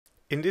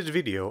In this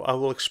video I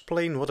will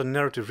explain what a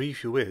narrative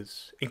review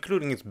is,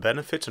 including its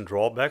benefits and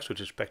drawbacks with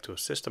respect to a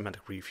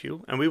systematic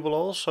review, and we will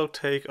also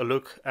take a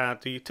look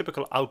at the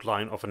typical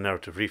outline of a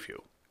narrative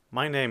review.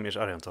 My name is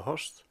Aether.A.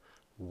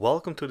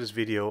 Welcome to this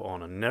video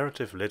on a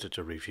narrative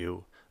literature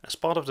review as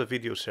part of the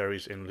video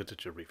series in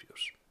literature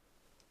reviews.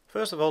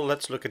 First of all,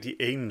 let's look at the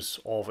aims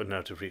of a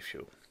narrative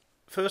review.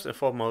 First and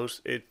foremost,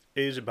 it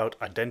is about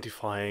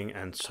identifying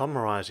and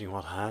summarizing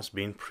what has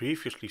been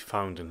previously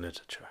found in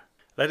literature.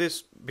 That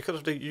is, because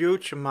of the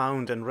huge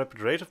amount and rapid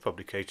rate of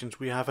publications,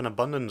 we have an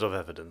abundance of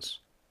evidence.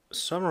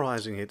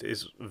 Summarizing it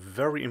is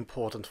very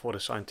important for the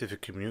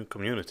scientific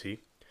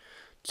community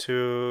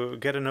to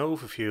get an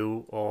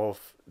overview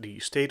of the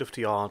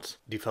state-of-the-art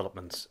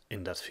developments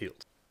in that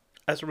field.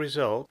 As a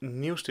result,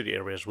 new study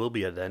areas will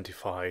be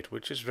identified,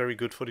 which is very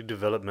good for the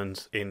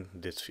development in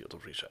this field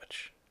of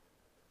research.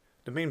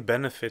 The main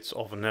benefits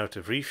of a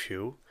narrative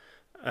review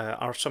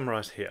are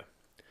summarized here.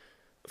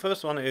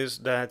 First one is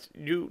that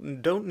you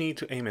don't need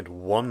to aim at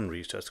one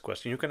research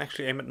question. You can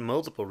actually aim at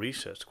multiple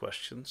research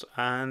questions,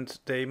 and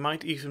they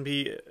might even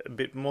be a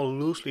bit more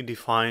loosely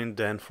defined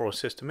than for a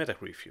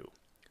systematic review,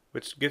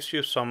 which gives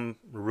you some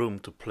room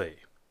to play.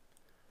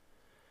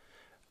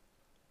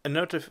 A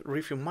narrative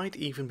review might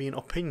even be an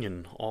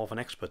opinion of an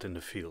expert in the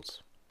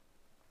field.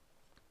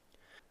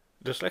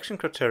 The selection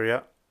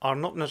criteria are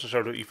not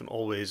necessarily even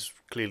always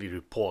clearly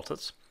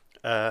reported.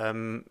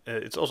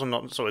 It's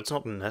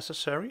not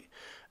necessary.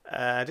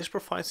 This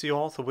provides the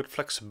author with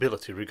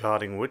flexibility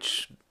regarding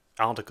which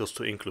articles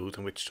to include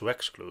and which to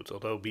exclude,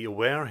 although be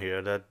aware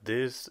here that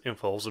this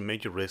involves a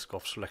major risk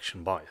of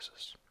selection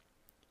biases.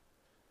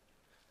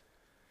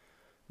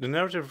 The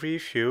narrative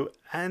review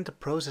and the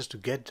process to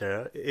get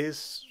there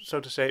is, so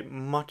to say,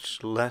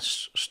 much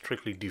less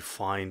strictly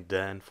defined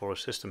than for a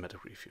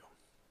systematic review.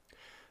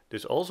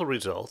 This also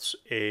results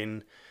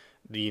in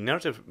the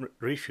narrative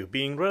review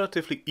being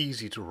relatively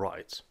easy to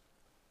write.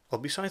 Well,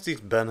 besides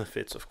these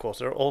benefits, of course,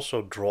 there are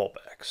also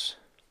drawbacks.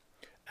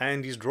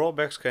 And these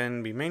drawbacks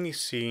can be mainly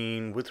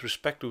seen with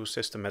respect to a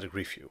systematic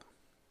review.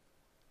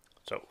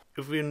 So,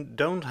 if we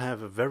don't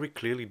have a very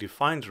clearly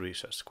defined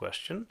research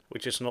question,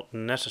 which is not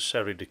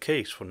necessarily the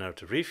case for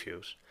narrative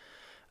reviews,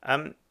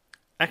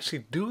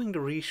 actually doing the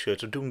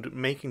research or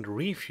making the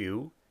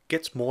review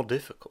gets more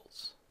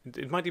difficult.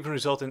 It might even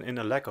result in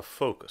a lack of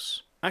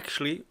focus.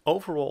 Actually,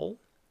 overall,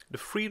 the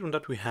freedom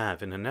that we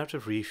have in a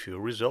narrative review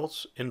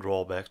results in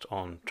drawbacks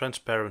on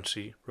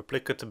transparency,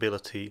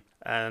 replicability,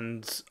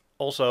 and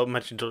also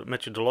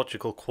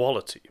methodological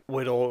quality,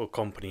 with all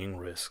accompanying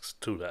risks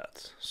to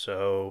that.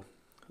 So,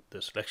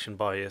 the selection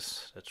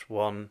bias, that's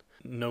one.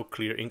 No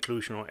clear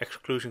inclusion or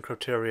exclusion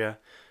criteria.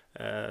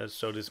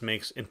 So this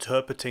makes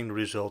interpreting the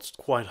results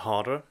quite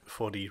harder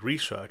for the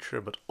researcher,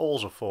 but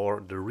also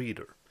for the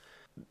reader.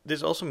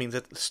 This also means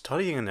that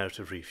studying a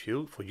narrative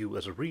review for you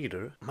as a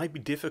reader might be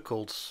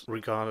difficult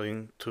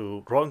regarding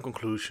to drawing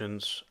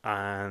conclusions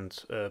and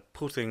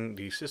putting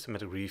the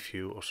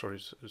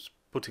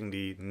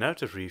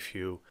narrative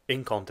review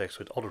in context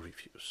with other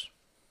reviews.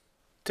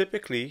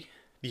 Typically,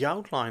 the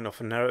outline of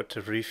a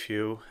narrative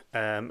review,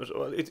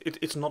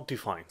 it's not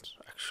defined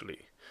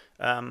actually.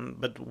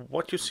 But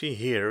what you see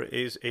here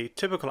is a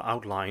typical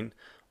outline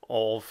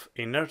of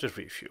a narrative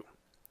review.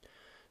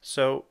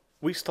 So,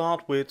 we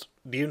start with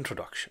the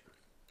introduction.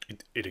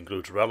 It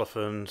includes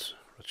relevance,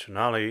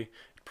 rationale, it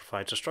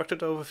provides a structured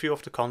overview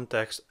of the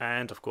context,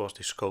 and of course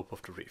the scope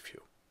of the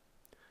review.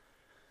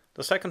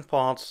 The second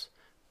part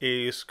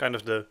is kind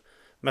of the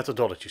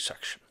methodology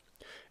section.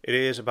 It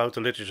is about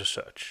the literature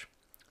search,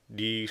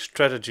 the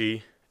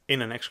strategy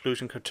in an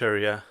exclusion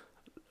criteria,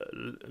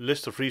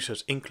 list of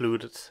research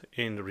included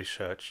in the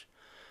research.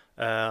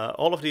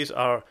 All of these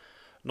are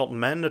not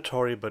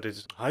mandatory, but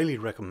it's highly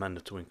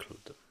recommended to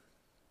include them.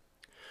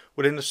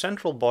 Within the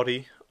central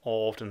body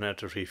of the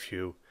narrative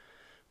review,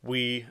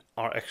 we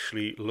are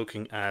actually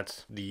looking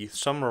at the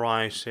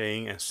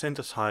summarizing and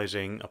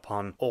synthesizing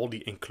upon all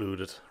the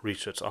included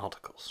research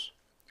articles.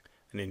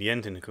 And in the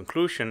end, in the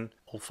conclusion,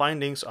 all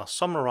findings are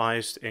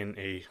summarized in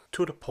a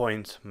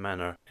to-the-point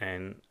manner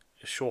in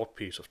a short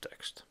piece of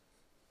text.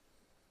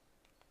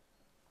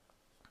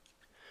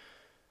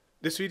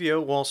 This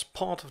video was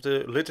part of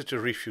the literature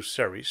review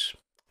series.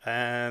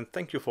 And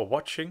thank you for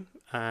watching,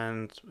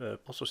 and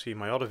also see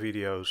my other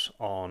videos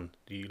on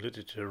the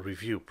literature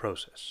review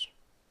process.